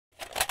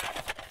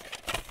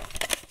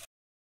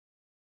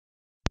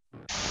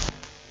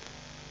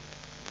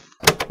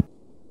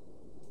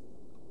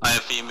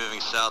team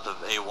moving south of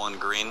A1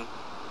 Green,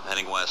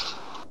 heading west.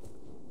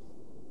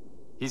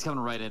 He's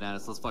coming right in at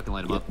us. Let's fucking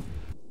light him up. You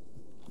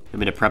want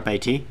me to prep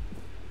AT? Montana,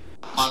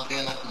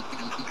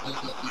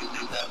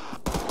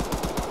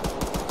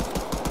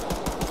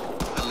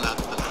 I'm not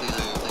seeing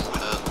anything,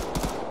 so.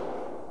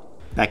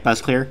 Back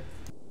bus clear?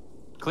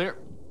 Clear.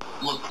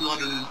 Look,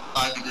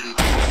 205 degrees. In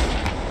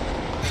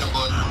a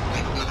bush,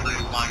 make sure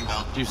you're lying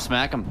down. Did you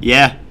smack him?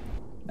 Yeah.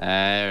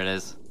 There it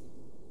is.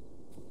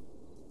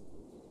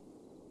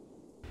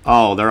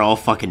 Oh, they're all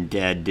fucking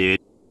dead, dude.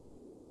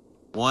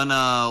 One big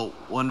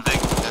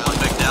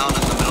down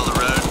in the middle of the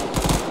road,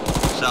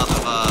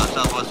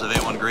 southwest of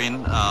A1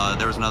 Green.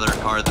 There was another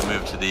car that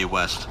moved to the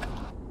west.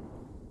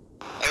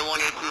 A1,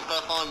 A2,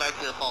 start falling back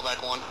to the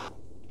fallback one.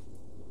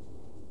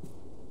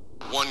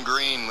 One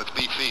green with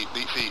beat feet.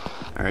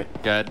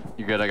 Alright. Good.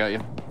 You good? I got you.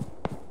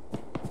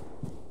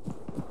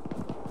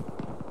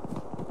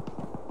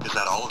 Is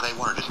that all of A1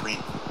 or just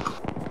green?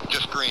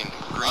 Just green.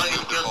 Green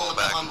moved to fall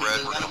back.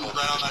 Red, we're gonna hold for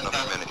just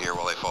another minute here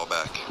while they fall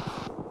back.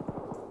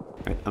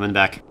 Alright, I'm in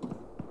back.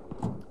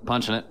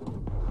 Punching it.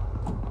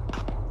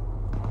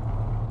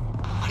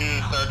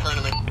 Start trying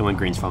to make And when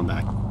green's falling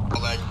back.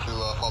 fallback to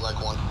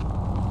fallback one.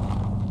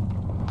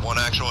 One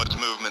actual, it's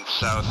movement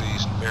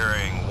southeast,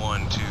 bearing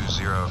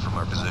 120 from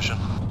our position.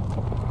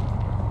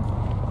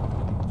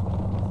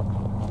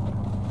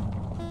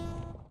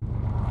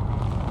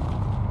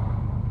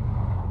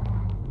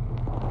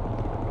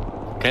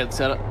 Okay, let's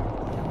set up.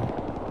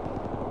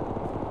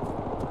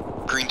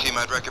 Green team,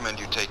 I'd recommend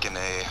you taking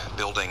a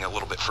building a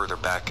little bit further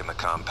back in the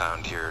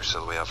compound here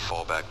so that we have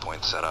fallback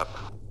points set up.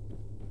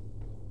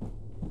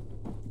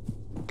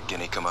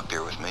 Guinea, come up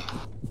here with me.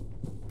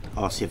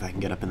 I'll see if I can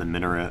get up in the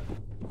minaret.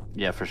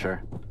 Yeah, for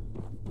sure.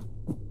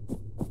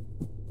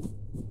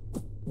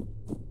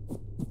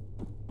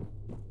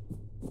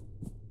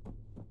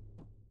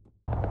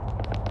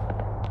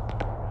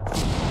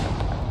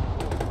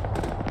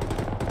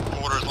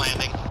 Mortar's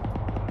landing.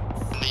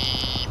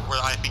 Where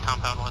the IFB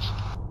compound was.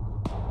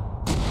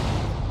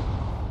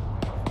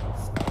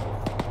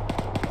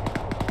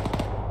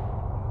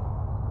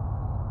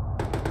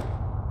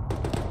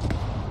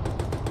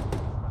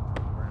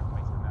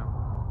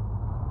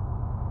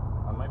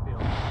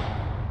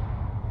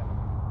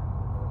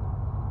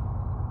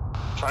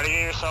 Try to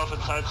get yourself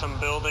inside some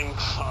buildings.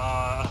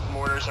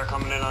 Mortars are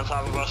coming in on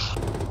top of us.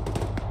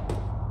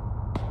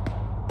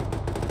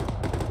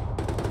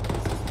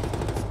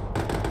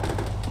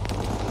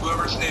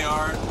 Whoever's they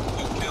are,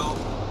 you kill.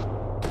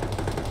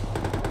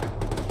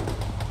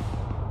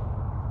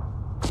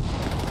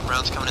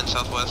 Rounds coming in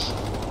southwest.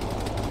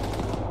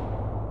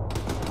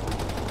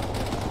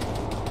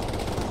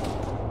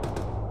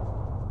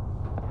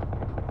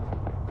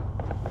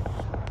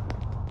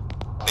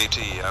 AT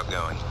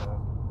outgoing.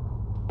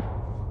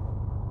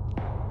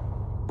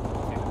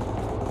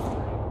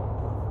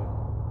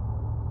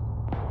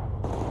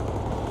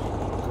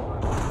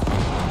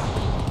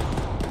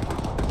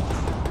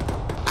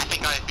 I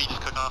think IFB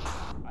just cooked off.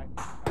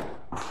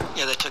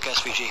 Yeah, they took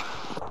SVG.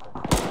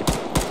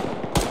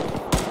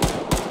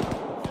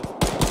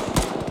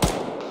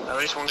 At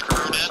least one's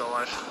crew is still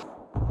alive.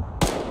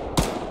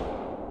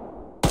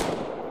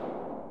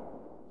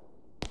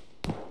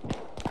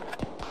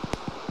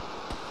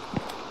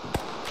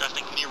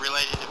 Justin, can you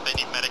relay if they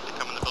need medic to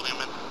come in the building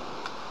I'm in?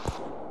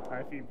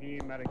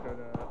 ICP, medic go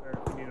to, or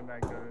if you need a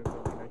medic, go to the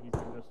building that he's in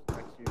just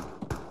next to you.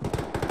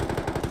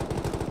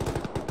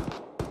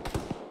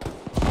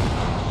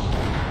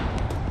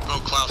 Go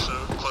close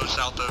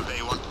south of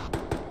A1.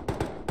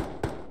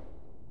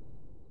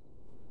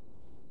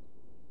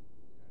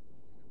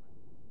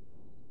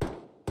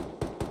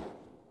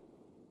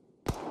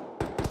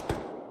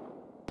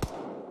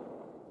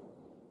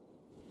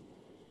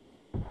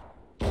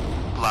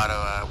 Lotto,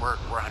 we're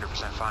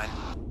 100% fine.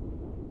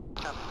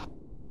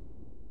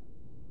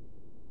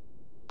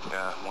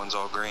 Yeah, one's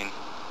all green.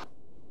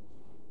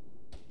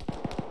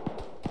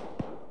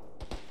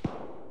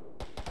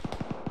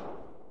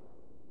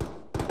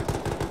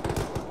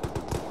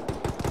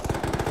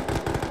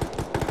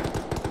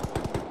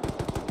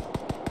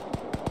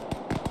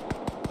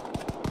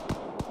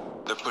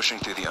 They're pushing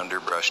through the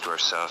underbrush to our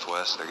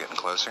southwest. They're getting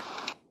closer.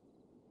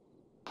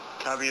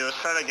 Copy, let's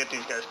try to get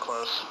these guys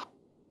close.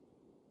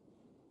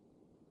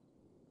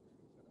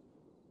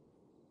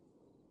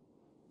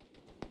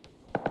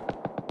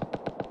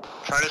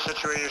 Try to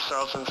situate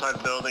yourselves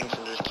inside buildings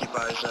and just keep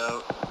eyes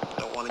out.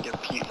 Don't want to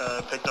get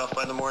picked off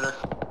by the mortar.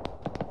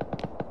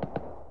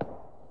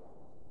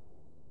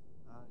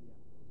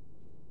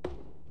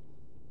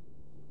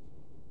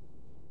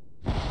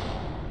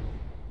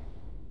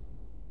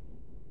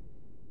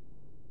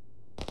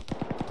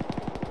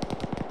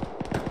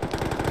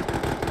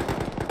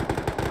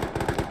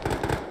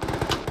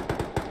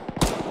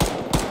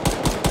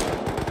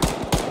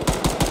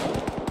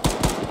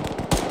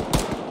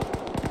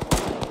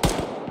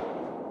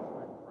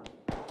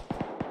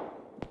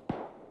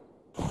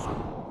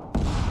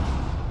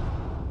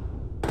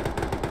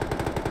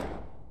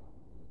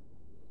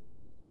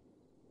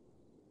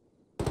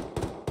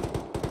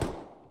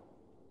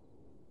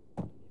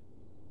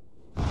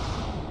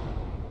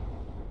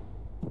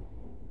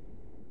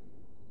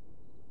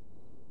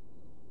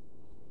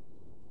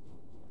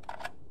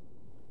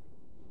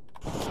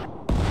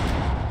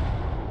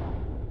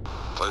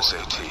 Close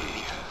AT,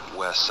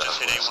 west, Just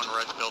hit southwest. A1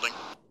 red building.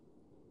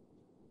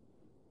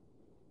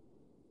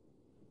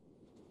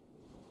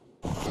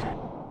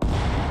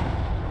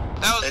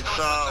 That was It's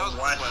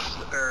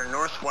west or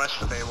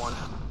northwest of A1.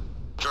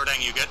 Jordan,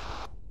 you good?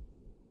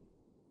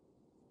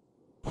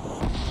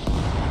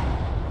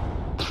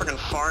 It's freaking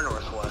far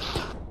northwest.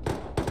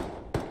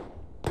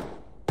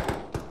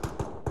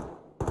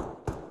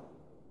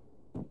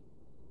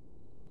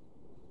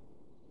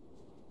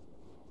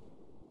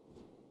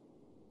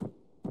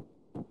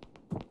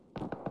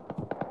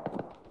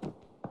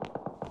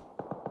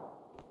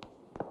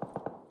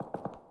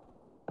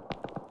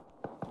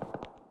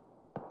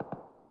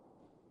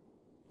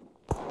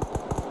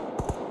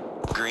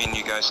 Green,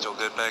 you guys still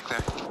good back there?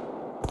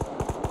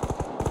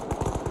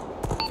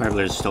 Fire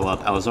blader's still up.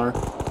 Alizar?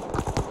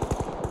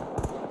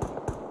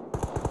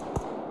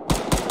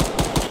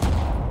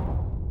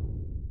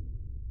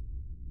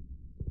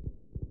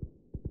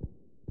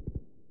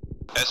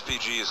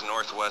 SPG is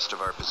northwest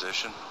of our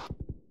position.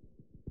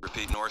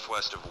 Repeat,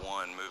 northwest of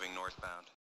 1, moving northbound.